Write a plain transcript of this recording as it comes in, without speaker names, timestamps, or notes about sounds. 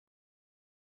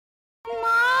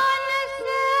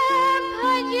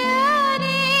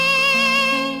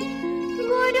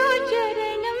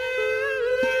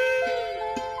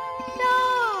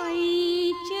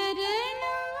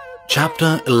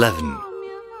Chapter 11.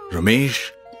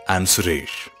 Ramesh and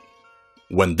Suresh.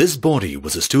 When this body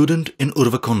was a student in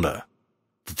Urvakonda,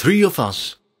 the three of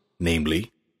us,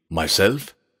 namely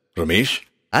myself, Ramesh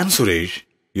and Suresh,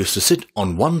 used to sit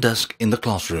on one desk in the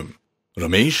classroom.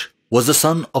 Ramesh was the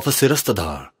son of a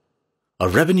Sirastadhar, a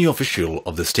revenue official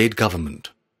of the state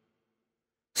government.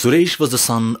 Suresh was the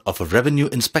son of a revenue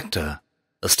inspector,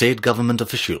 a state government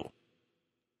official.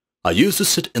 I used to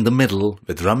sit in the middle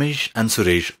with Ramesh and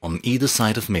Suresh on either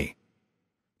side of me.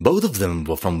 Both of them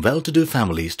were from well-to-do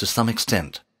families to some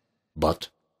extent, but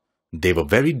they were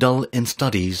very dull in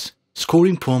studies,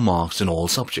 scoring poor marks in all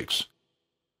subjects.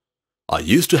 I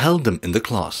used to help them in the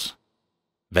class.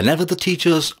 Whenever the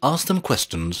teachers asked them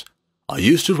questions, I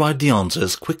used to write the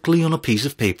answers quickly on a piece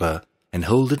of paper and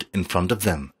hold it in front of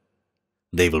them.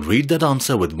 They will read that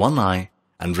answer with one eye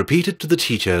and repeat it to the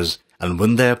teachers and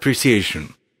win their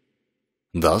appreciation.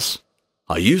 Thus,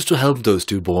 I used to help those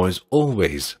two boys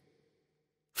always.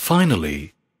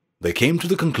 Finally, they came to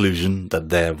the conclusion that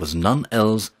there was none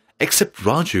else except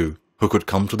Raju who could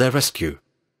come to their rescue.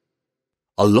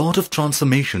 A lot of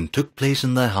transformation took place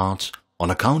in their hearts on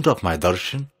account of my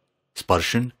darshan,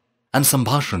 sparshan and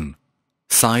sambhashan,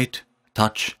 sight,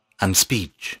 touch and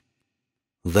speech.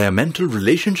 Their mental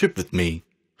relationship with me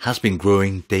has been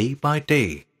growing day by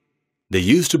day. They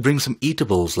used to bring some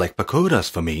eatables like pakoras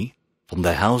for me from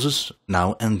their houses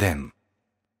now and then.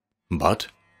 But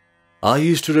I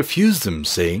used to refuse them,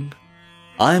 saying,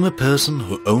 I am a person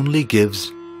who only gives,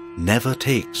 never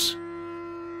takes.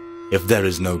 If there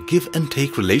is no give and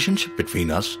take relationship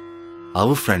between us,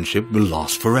 our friendship will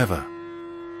last forever.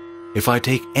 If I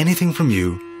take anything from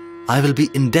you, I will be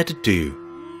indebted to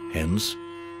you. Hence,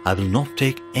 I will not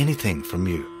take anything from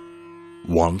you.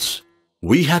 Once,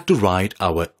 we had to write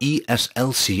our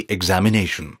ESLC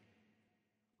examination.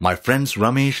 My friends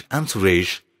Ramesh and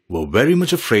Suresh were very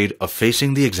much afraid of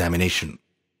facing the examination.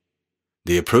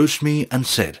 They approached me and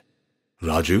said,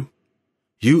 Raju,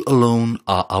 you alone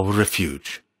are our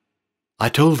refuge. I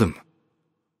told them,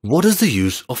 what is the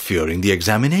use of fearing the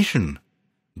examination?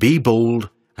 Be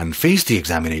bold and face the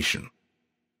examination.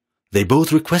 They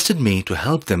both requested me to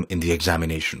help them in the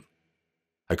examination.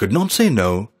 I could not say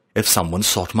no if someone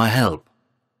sought my help.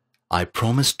 I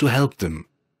promised to help them.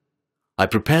 I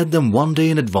prepared them one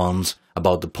day in advance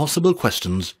about the possible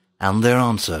questions and their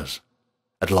answers.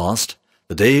 At last,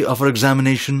 the day of our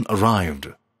examination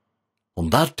arrived.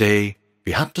 On that day,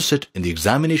 we had to sit in the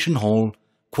examination hall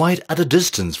quite at a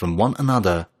distance from one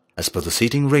another as per the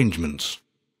seating arrangements.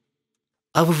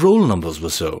 Our roll numbers were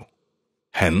so.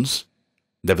 Hence,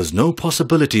 there was no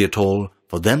possibility at all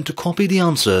for them to copy the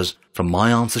answers from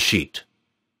my answer sheet.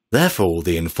 Therefore,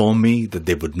 they informed me that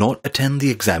they would not attend the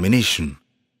examination.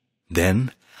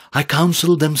 Then, I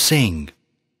counselled them saying,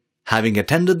 having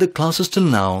attended the classes till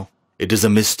now, it is a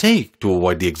mistake to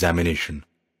avoid the examination.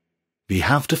 We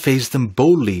have to face them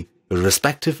boldly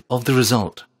irrespective of the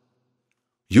result.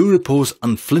 You repose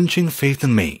unflinching faith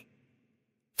in me.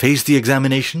 Face the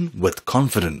examination with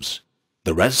confidence.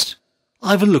 The rest,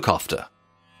 I will look after.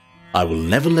 I will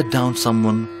never let down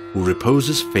someone who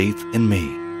reposes faith in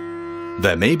me.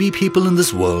 There may be people in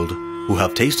this world who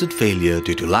have tasted failure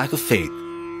due to lack of faith,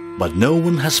 but no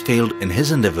one has failed in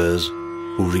his endeavors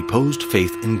who reposed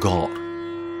faith in God.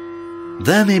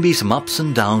 There may be some ups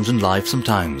and downs in life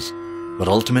sometimes, but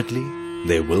ultimately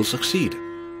they will succeed.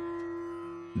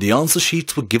 The answer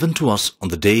sheets were given to us on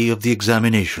the day of the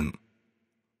examination.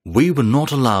 We were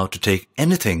not allowed to take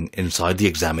anything inside the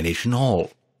examination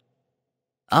hall.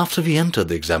 After we entered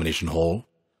the examination hall,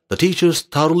 the teachers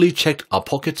thoroughly checked our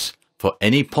pockets for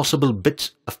any possible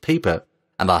bits of paper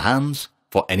and our hands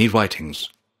for any writings.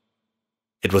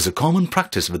 It was a common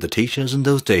practice with the teachers in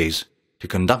those days to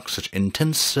conduct such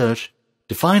intense search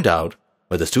to find out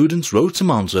whether students wrote some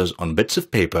answers on bits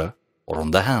of paper or on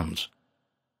their hands.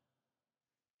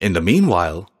 In the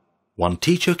meanwhile, one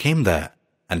teacher came there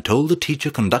and told the teacher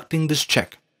conducting this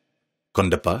check,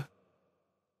 Kondappa,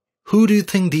 who do you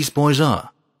think these boys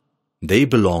are? They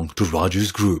belong to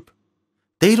Raju's group.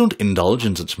 They don't indulge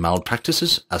in such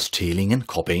malpractices as stealing and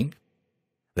copying.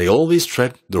 They always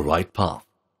tread the right path.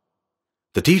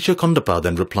 The teacher Kondappa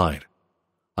then replied,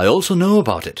 I also know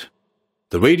about it.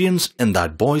 The radiance in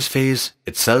that boy's face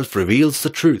itself reveals the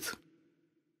truth.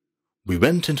 We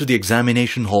went into the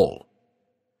examination hall.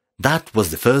 That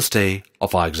was the first day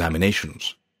of our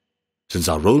examinations. Since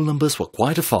our roll numbers were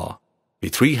quite afar, we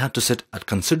three had to sit at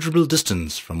considerable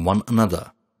distance from one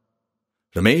another.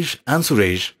 Ramesh and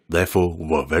Suresh, therefore,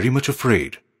 were very much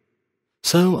afraid.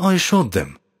 So I assured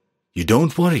them, you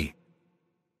don't worry.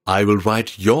 I will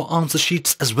write your answer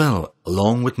sheets as well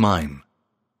along with mine.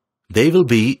 They will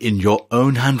be in your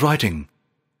own handwriting.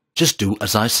 Just do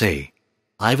as I say.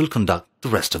 I will conduct the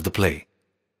rest of the play.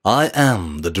 I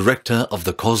am the director of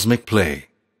the cosmic play.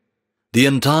 The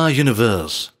entire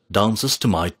universe dances to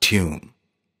my tune.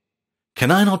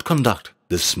 Can I not conduct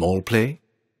this small play?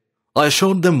 I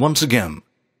assured them once again.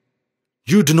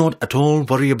 You do not at all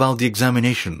worry about the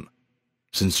examination.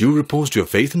 Since you reposed your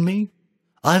faith in me,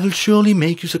 I will surely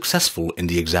make you successful in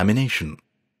the examination.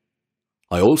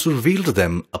 I also revealed to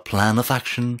them a plan of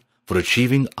action for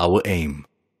achieving our aim.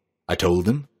 I told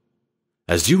them,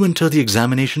 as you enter the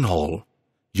examination hall,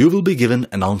 you will be given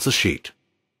an answer sheet.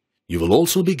 You will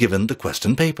also be given the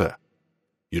question paper.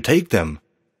 You take them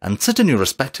and sit in your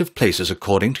respective places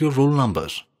according to your roll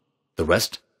numbers. The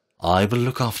rest I will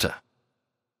look after.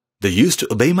 They used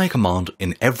to obey my command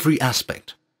in every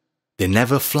aspect. They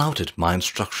never flouted my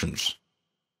instructions.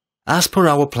 As per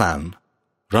our plan,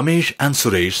 Ramesh and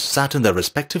Suresh sat in their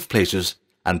respective places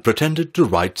and pretended to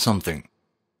write something.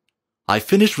 I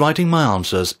finished writing my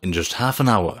answers in just half an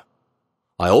hour.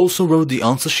 I also wrote the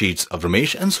answer sheets of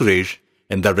Ramesh and Suresh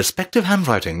in their respective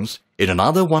handwritings in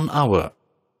another 1 hour.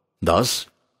 Thus,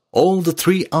 all the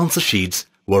 3 answer sheets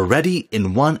were ready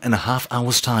in 1.5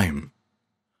 hours' time.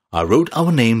 I wrote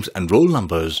our names and roll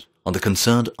numbers on the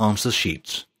concerned answer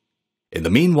sheets. In the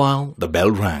meanwhile, the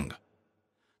bell rang.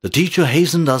 The teacher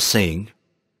hastened us saying,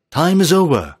 "Time is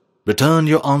over. Return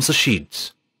your answer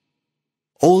sheets."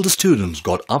 All the students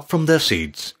got up from their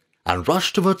seats and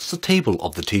rushed towards the table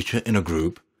of the teacher in a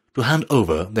group to hand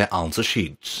over their answer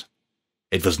sheets.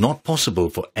 It was not possible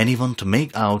for anyone to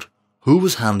make out who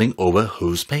was handing over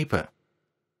whose paper.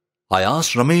 I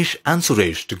asked Ramesh and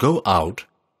Suresh to go out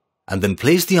and then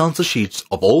place the answer sheets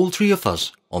of all 3 of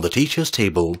us on the teacher's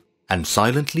table and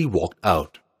silently walked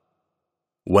out.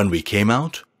 When we came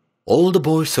out, all the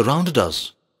boys surrounded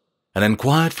us and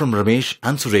inquired from Ramesh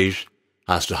and Suresh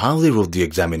as to how they wrote the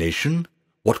examination,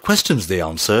 what questions they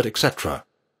answered, etc.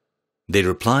 They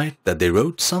replied that they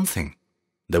wrote something.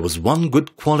 There was one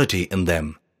good quality in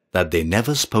them, that they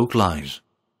never spoke lies.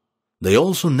 They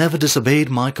also never disobeyed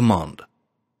my command.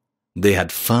 They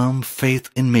had firm faith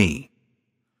in me.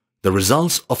 The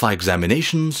results of our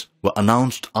examinations were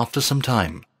announced after some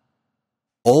time.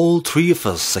 All 3 of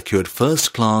us secured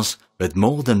first class with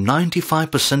more than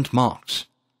 95% marks.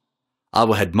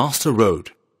 Our headmaster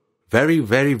wrote, "Very,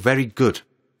 very, very good,"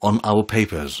 on our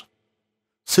papers.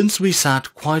 Since we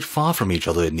sat quite far from each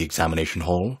other in the examination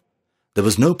hall, there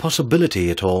was no possibility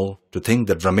at all to think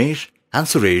that Ramesh and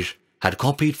Suresh had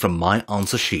copied from my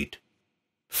answer sheet.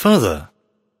 Further,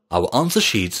 our answer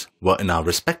sheets were in our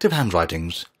respective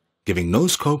handwritings, giving no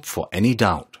scope for any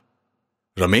doubt.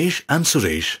 Ramesh and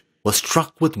Suresh were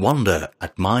struck with wonder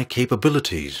at my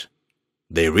capabilities.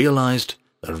 They realized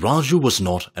that Raju was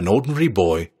not an ordinary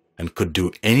boy and could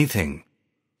do anything.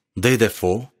 They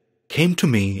therefore came to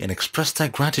me and expressed their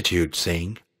gratitude,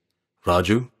 saying,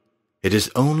 "Raju, it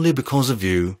is only because of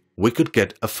you we could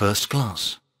get a first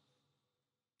class."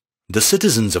 The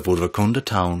citizens of Urvakonda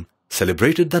town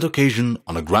celebrated that occasion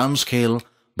on a grand scale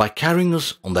by carrying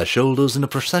us on their shoulders in a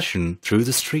procession through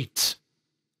the streets.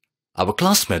 Our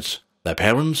classmates, their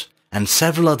parents, and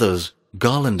several others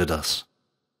garlanded us.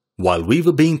 While we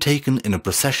were being taken in a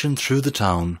procession through the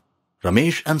town,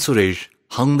 Ramesh and Suresh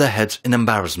hung their heads in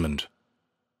embarrassment.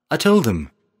 I told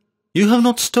them, "You have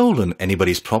not stolen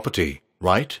anybody's property,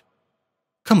 right?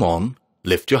 Come on,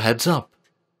 lift your heads up."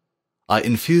 I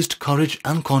infused courage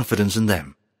and confidence in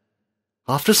them.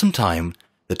 After some time,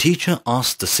 the teacher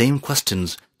asked the same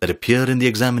questions that appeared in the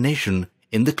examination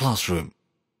in the classroom.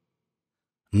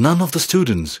 None of the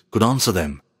students could answer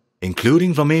them,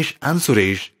 including Ramesh and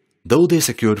Suresh, though they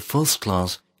secured first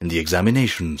class in the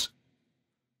examinations.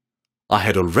 I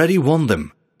had already warned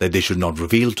them that they should not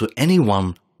reveal to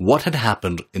anyone what had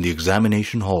happened in the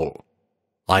examination hall.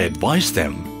 I advised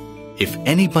them, if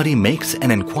anybody makes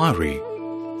an inquiry,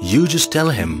 you just tell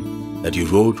him that you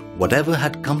wrote whatever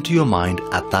had come to your mind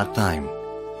at that time.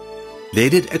 They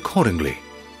did accordingly.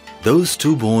 Those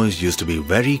 2 boys used to be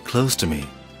very close to me.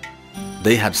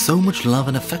 They had so much love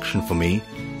and affection for me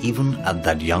even at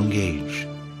that young age.